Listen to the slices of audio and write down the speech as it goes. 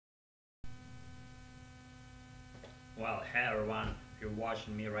Hey everyone, if you're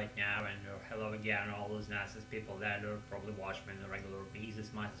watching me right now, and hello again, all those nicest people that probably watch me on a regular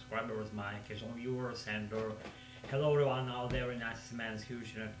basis, my subscribers, my occasional viewers, and hello everyone out there in nice immense,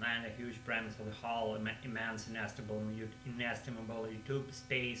 huge in Atlanta, huge premise of the whole immense, inestimable YouTube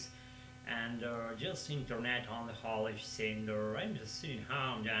space, and just internet on the whole, if saying, I'm just sitting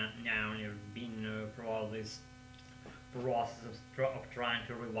home now, and I've been through all this process of trying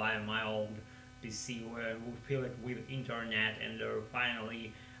to revive my old PC where we fill it with internet, and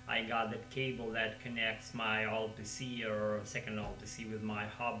finally I got that cable that connects my old PC or second old PC with my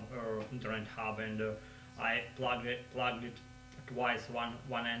hub or internet hub, and I plugged it twice.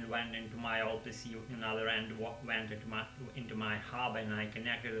 One end went into my old PC, another end went into my hub, and I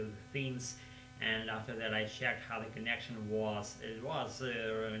connected the things. And after that, I checked how the connection was. It was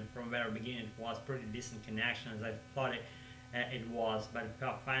from very beginning, it was pretty decent connection as I thought it was, but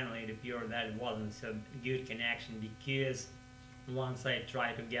finally it appeared that it wasn't so good connection, because once I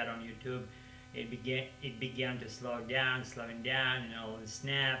tried to get on YouTube, it began to slowing down, in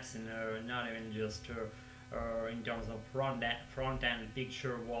snaps, and not even just in terms of front end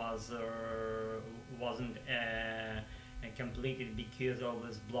picture wasn't completed, because all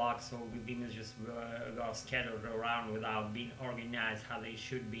those blocks or images just were scattered around without being organized how they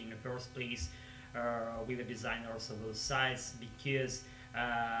should be in the first place with the designers of those sites, because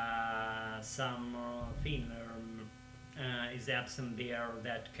some thing is absent there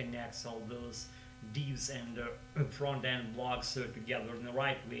that connects all those divs and front end blocks together in the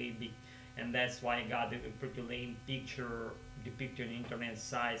right way, and that's why I got a pretty lame picture depicting internet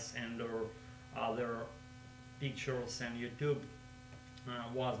sites and other pictures, and YouTube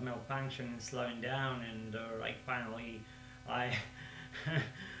was malfunctioning, slowing down, and finally I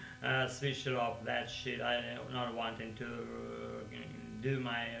switched it off that shit. I not wanting to do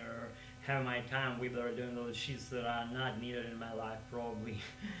my have my time with doing those shits that are not needed in my life probably.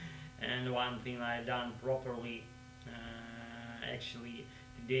 And one thing I done properly, actually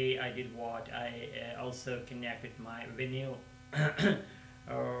today I did what I also connected my vinyl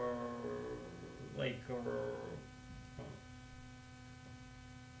like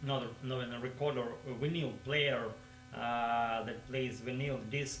not a recorder, a vinyl player that plays vinyl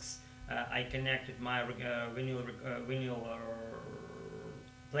discs. I connected my vinyl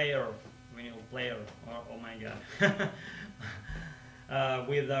player, oh my god,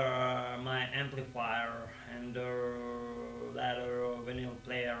 with my amplifier, and that vinyl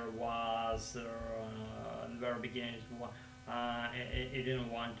player was in the very beginning. It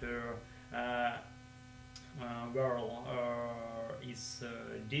didn't want to is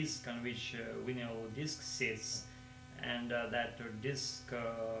disc on which vinyl disc sits, and that disc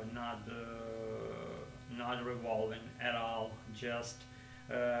not revolving at all, just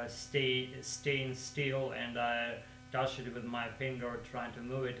staying still, and I touched it with my finger trying to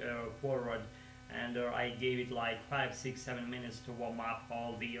move it forward, and I gave it like 5, 6, 7 minutes to warm up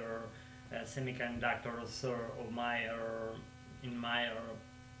all the semiconductors of my in my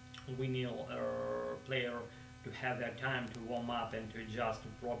vinyl player, to have that time to warm up and to adjust to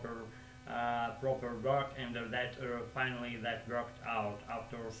proper work, and that finally that worked out.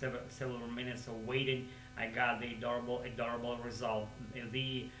 After several minutes of waiting, I got the adorable result,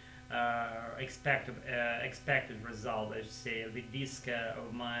 the expected result, I should say. The disc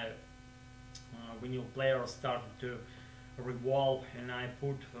of my vinyl player started to revolve, and I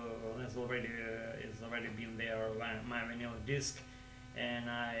put it's already been there, my vinyl disc, and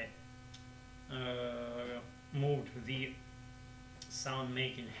I moved the sound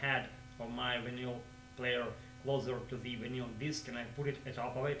making head of my vinyl player closer to the vinyl disc, and I put it on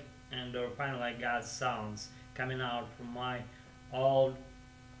top of it, and finally I got sounds coming out from my old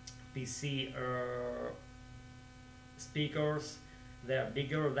PC speakers. They're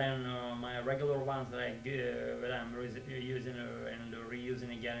bigger than my regular ones that I'm using and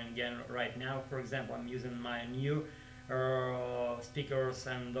reusing again and again right now. For example, I'm using my new speakers,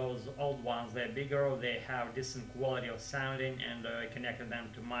 and those old ones, they're bigger, they have decent quality of sounding, and I connected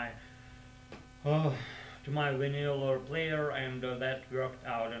them to my vinyl player, and that worked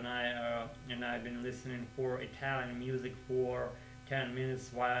out, and I've been listening for Italian music for 10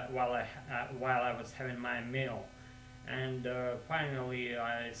 minutes while I was having my meal, and finally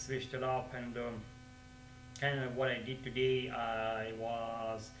I switched it off, and kind of what I did today, I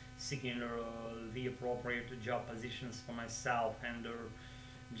was seeking the appropriate job positions for myself, and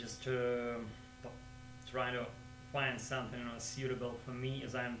just trying to find something suitable for me,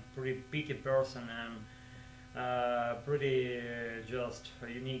 as I'm a pretty picky person. I'm pretty just a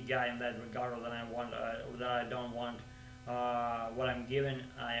unique guy in that regard, that I don't want what I'm given.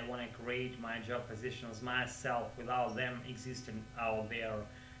 I want to create my job positions myself without them existing out there.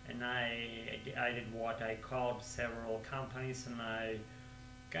 And I did what I called several companies, and I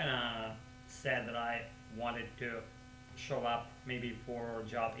kind of said that I wanted to show up maybe for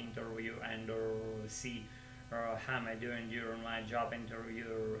job interview and or see how am I doing during my job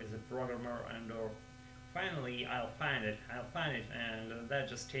interview as a programmer, and or finally I'll find it, and that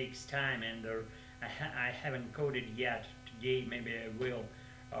just takes time, and I haven't coded yet today. Maybe I will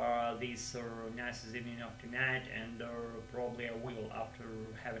this nice evening of tonight, and probably I will after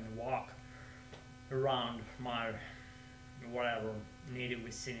having a walk around my whatever native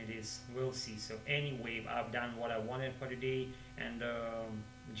vicinities. We'll see. So anyway, I've done what I wanted for today, and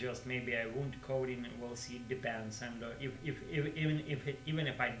just maybe I won't code in. We'll see. It depends. And even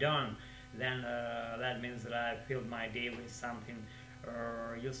if I don't, then that means that I filled my day with something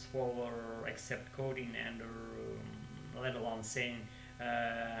useful or except coding, and let alone saying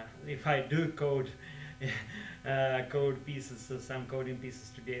if I do code code pieces, some coding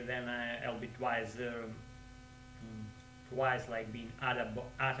pieces today, then I'll be twice like being at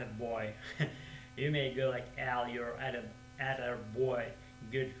a boy. You may go like Al, you're at a boy.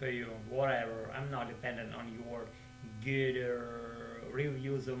 Good for you. Whatever. I'm not dependent on your good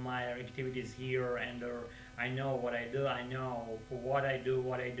reviews of my activities here, and I know what I do. I know for what I do,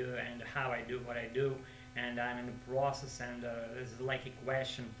 and how I do what I do, and I'm in the process. And this is like a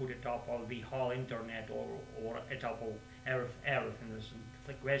question put atop of the whole internet, or atop of everything. This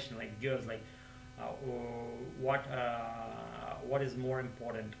like question like goes like what is more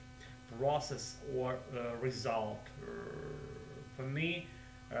important, process or result? For me,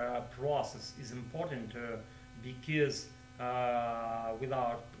 process is important because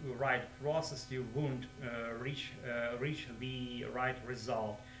without right process you won't reach the right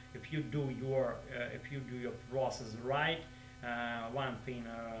result. If you do your process right, one thing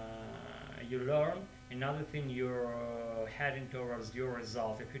you learn, another thing you're heading towards your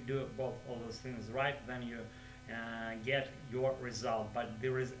result. If you do both all those things right, then you get your result. But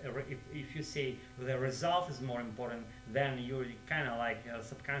there is if you say the result is more important, then you kind of like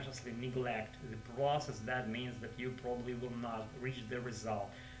subconsciously neglect the process. That means that you probably will not reach the result.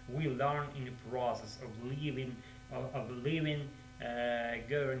 We learn in the process of living,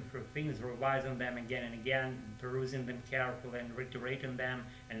 going through things, revising them again and again, perusing them carefully and reiterating them,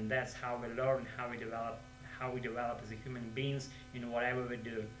 and that's how we learn, how we develop as a human beings in whatever we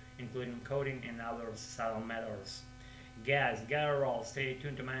do, including coding and other subtle matters. Guys, gotta roll. Stay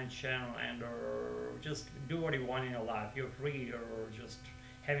tuned to my channel, and just do what you want in your life. You're free, or just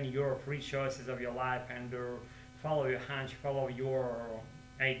having your free choices of your life, and follow your hunch, follow your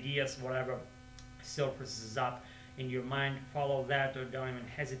ideas, whatever surfaces up in your mind, follow that, or don't even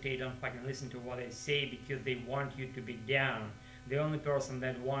hesitate, don't fucking listen to what they say, because they want you to be down. The only person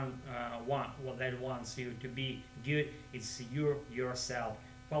that wants you to be good is you yourself.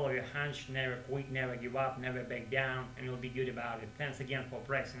 Follow your hunch, never quit, never give up, never back down, and you'll be good about it. Thanks again for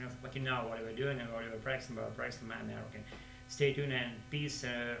practicing. Let you know what we're doing and what we're practicing, but practicing my American. Stay tuned and peace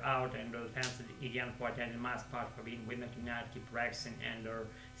out, and thanks again for attending my spot, for being with me tonight. Keep practicing, and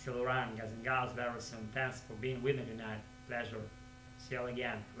still around, guys and gals, very soon. Thanks for being with me tonight. Pleasure. See you all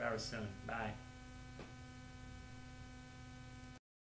again very soon. Bye.